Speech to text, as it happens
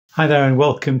Hi there and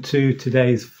welcome to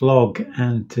today's vlog,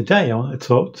 and today I want to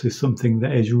talk to something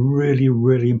that is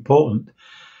really important,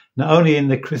 not only in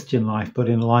the Christian life but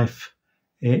in life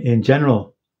in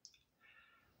general,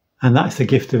 and that's the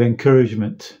gift of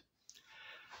encouragement.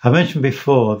 I mentioned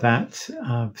before that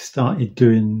I've started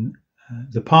doing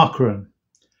the park run,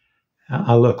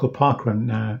 our local park run.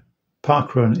 Now,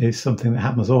 park run is something that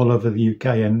happens all over the UK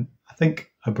and I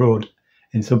think abroad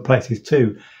in some places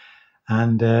too.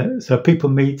 And so people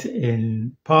meet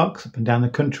in parks up and down the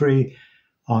country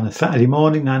on a Saturday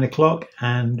morning, 9 o'clock,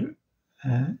 and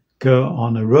go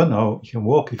on a run, or you can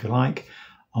walk if you like,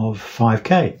 of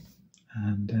 5K.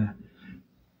 And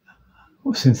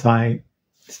since I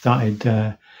started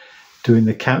doing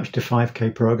the Couch to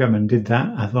 5K program and did that,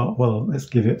 I thought, well, let's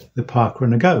give it the park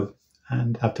run a go.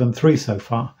 And I've done 3 so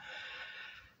far.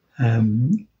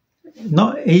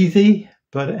 Not easy,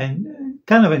 but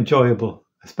kind of enjoyable,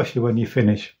 especially when you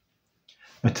finish.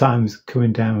 My time's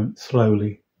coming down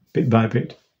slowly, bit by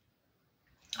bit.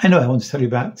 Anyway, I want to tell you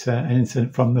about an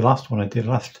incident from the last one I did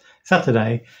last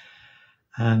Saturday.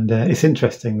 And it's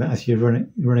interesting that as you're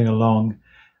running along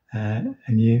and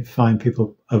you find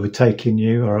people overtaking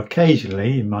you, or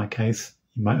occasionally, in my case,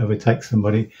 you might overtake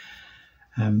somebody.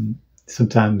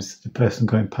 Sometimes the person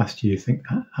going past you think,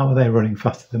 how are they running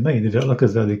faster than me? They don't look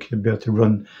as though they could be able to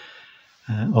run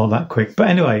all that quick. But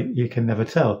anyway, you can never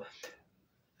tell.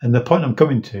 And the point I'm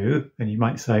coming to, and you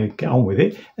might say, get on with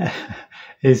it,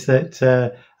 is that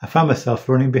I found myself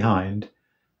running behind,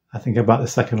 I think about the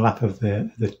second lap of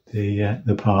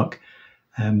the park,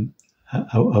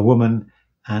 a woman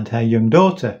and her young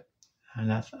daughter.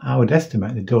 And I would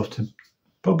estimate the daughter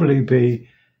probably be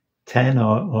 10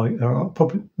 or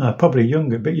probably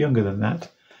younger, a bit younger than that,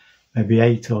 maybe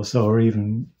 8 or so, or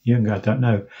even younger, I don't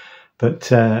know. But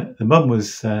the mum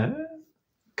was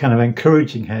kind of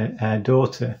encouraging her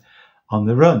daughter on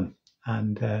the run.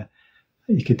 And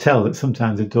you could tell that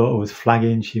sometimes the daughter was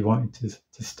flagging. She wanted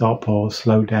to stop or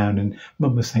slow down. And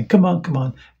mum was saying, come on, come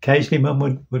on. Occasionally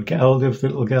mum would get hold of the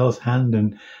little girl's hand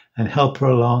and help her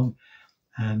along.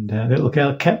 And the little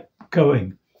girl kept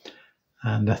going.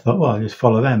 And I thought, well, I'll just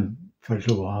follow them for a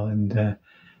little while. And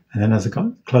then as I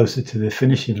got closer to the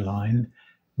finishing line,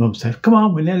 Mum said, come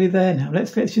on, we're nearly there now.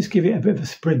 Let's just give it a bit of a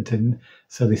sprint. And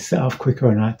so they set off quicker,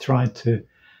 and I tried to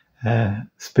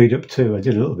speed up too. I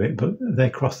did a little bit, but they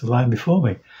crossed the line before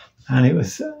me. And it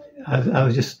was, I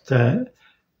was just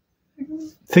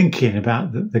thinking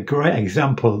about the great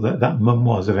example that mum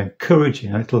was of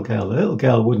encouraging a little girl. The little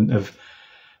girl wouldn't have,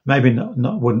 maybe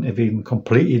wouldn't have even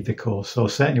completed the course, or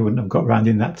certainly wouldn't have got round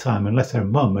in that time unless her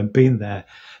mum had been there.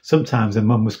 Sometimes her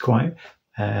mum was quite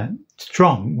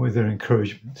strong with her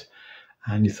encouragement,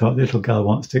 and you thought the little girl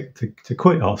wants to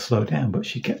quit or slow down, but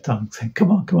she kept on saying, come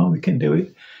on, we can do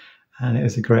it. And it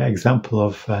was a great example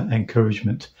of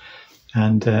encouragement.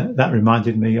 And that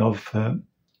reminded me of a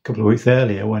couple of weeks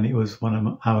earlier when it was one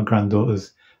of our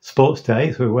granddaughter's sports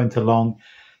days. We went along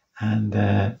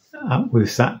and we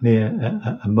sat near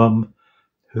a mum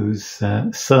whose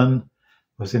son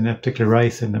was in a particular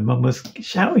race, and the mum was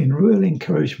shouting real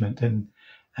encouragement, and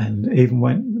even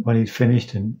when he'd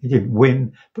finished and he didn't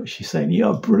win, but she's saying,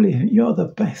 you're brilliant, you're the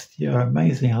best, you're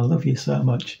amazing, I love you so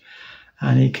much.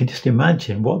 And you can just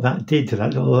imagine what that did to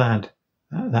that little lad,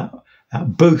 that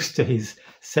boost to his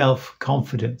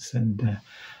self-confidence. And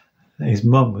his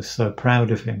mum was so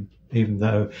proud of him, even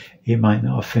though he might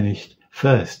not have finished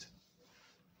first.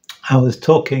 I was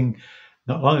talking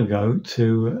not long ago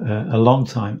to a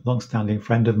long-standing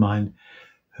friend of mine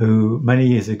who many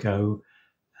years ago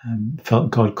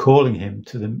felt God calling him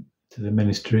to the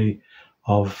ministry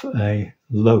of a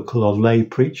local or lay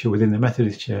preacher within the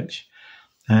Methodist Church.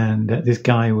 And this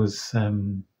guy was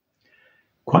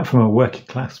quite from a working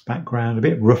class background, a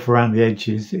bit rough around the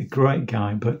edges, a great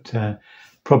guy, but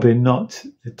probably not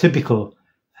the typical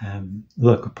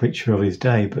local preacher of his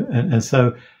day. And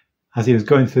so as he was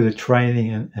going through the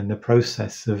training and the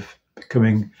process of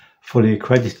becoming fully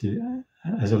accredited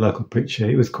as a local preacher,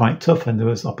 it was quite tough, and there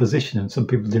was opposition, and some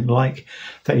people didn't like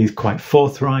that he's quite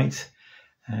forthright.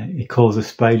 He calls a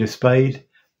spade,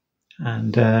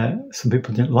 and some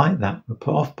people didn't like that, were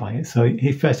put off by it. So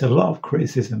he faced a lot of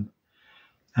criticism,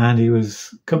 and he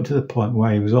was come to the point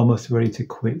where he was almost ready to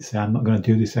quit, say, I'm not going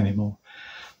to do this anymore.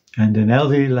 And an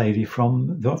elderly lady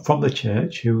from the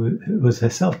church, who was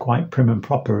herself quite prim and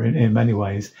proper in many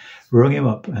ways, rung him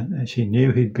up, and she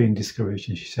knew he'd been discouraged.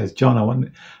 And she says, John, I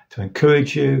want to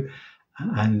encourage you.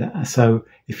 And so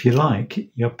if you like,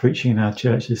 you're preaching in our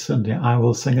church this Sunday, I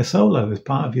will sing a solo as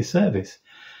part of your service.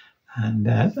 And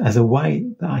as a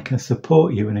way that I can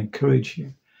support you and encourage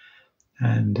you.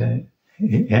 And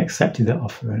he accepted that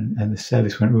offer, and the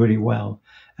service went really well.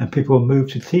 And people were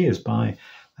moved to tears by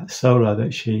that solo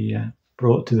that she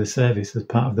brought to the service as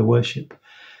part of the worship.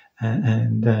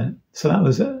 So that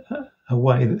was a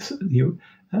way that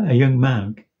a young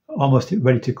man, almost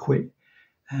ready to quit,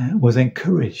 was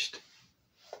encouraged.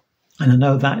 And I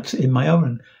know that in my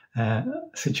own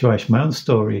situation, my own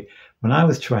story, when I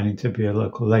was training to be a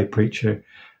local lay preacher,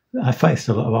 I faced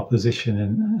a lot of opposition,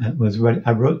 and was ready.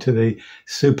 I wrote to the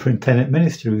superintendent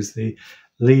minister, who's the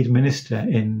lead minister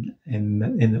in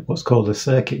what's called a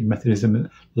circuit in Methodism, a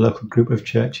local group of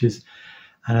churches.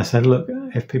 And I said, look,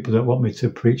 if people don't want me to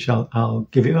preach, I'll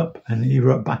give it up. And he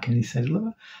wrote back and he said,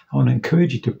 look, I want to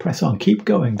encourage you to press on, keep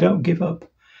going, don't give up.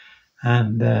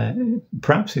 And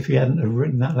perhaps if he hadn't have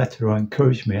written that letter or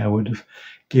encouraged me, I would have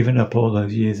given up all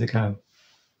those years ago.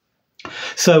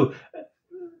 So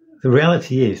the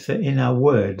reality is that in our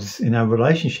words, in our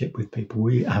relationship with people,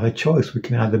 we have a choice. We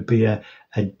can either be a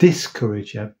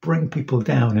discourager, bring people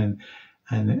down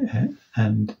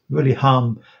and really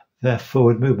harm their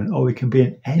forward movement, or we can be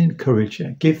an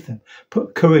encourager,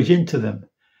 put courage into them.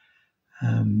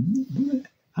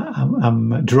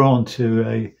 I'm drawn to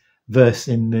a verse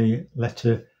in the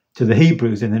letter to the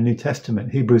Hebrews in the New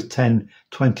Testament, Hebrews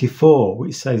 10:24,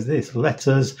 which says this: let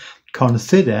us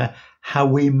consider how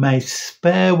we may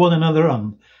spur one another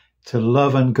on to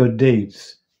love and good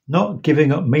deeds, not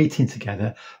giving up meeting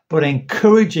together, but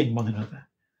encouraging one another.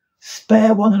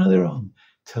 Spur one another on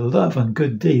to love and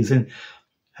good deeds. And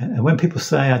when people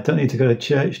say, I don't need to go to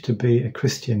church to be a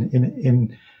Christian,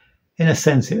 in a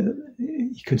sense,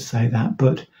 you could say that.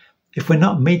 But if we're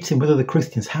not meeting with other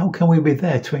Christians, how can we be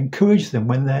there to encourage them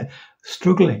when they're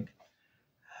struggling?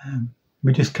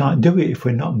 We just can't do it if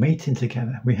we're not meeting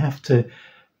together. We have to,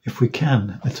 if we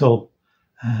can at all,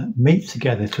 meet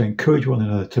together to encourage one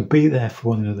another, to be there for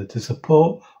one another, to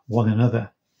support one another.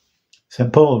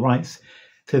 St. Paul writes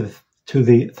to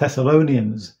the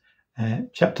Thessalonians,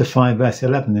 chapter 5, verse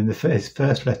 11, in his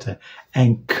first letter,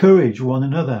 encourage one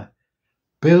another,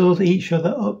 build each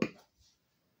other up.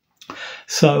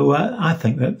 So I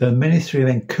think that the ministry of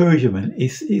encouragement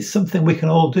is something we can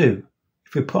all do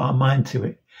if we put our mind to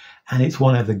it. And it's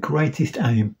one of the greatest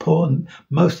and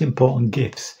most important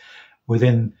gifts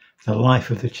within the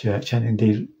life of the church, and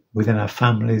indeed within our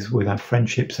families, with our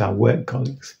friendships, our work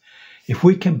colleagues. If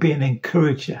we can be an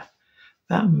encourager,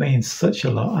 that means such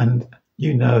a lot. And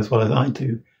you know as well as I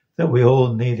do that we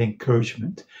all need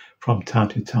encouragement from time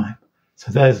to time.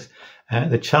 So there's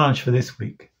the challenge for this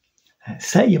week.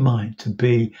 Set your mind to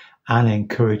be an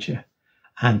encourager.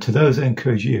 And to those who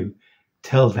encourage you,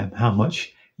 tell them how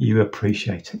much you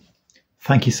appreciate it.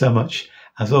 Thank you so much,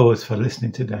 as always, for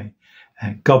listening today.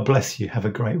 God bless you. Have a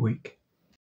great week.